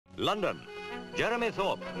London. Jeremy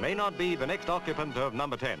Thorpe may not be the next occupant of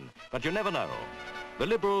number 10, but you never know. The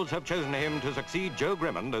Liberals have chosen him to succeed Joe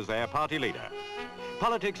Grimmond as their party leader.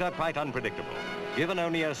 Politics are quite unpredictable. Given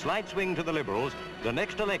only a slight swing to the Liberals, the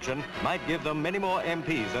next election might give them many more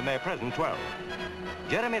MPs than their present 12.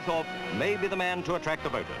 Jeremy Thorpe may be the man to attract the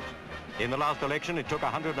voters. In the last election, it took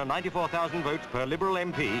 194,000 votes per Liberal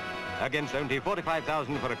MP against only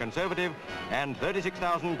 45,000 for a Conservative and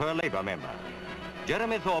 36,000 per Labour member.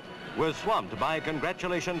 Jeremy Thorpe was swamped by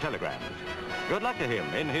congratulation telegrams. Good luck to him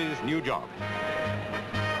in his new job.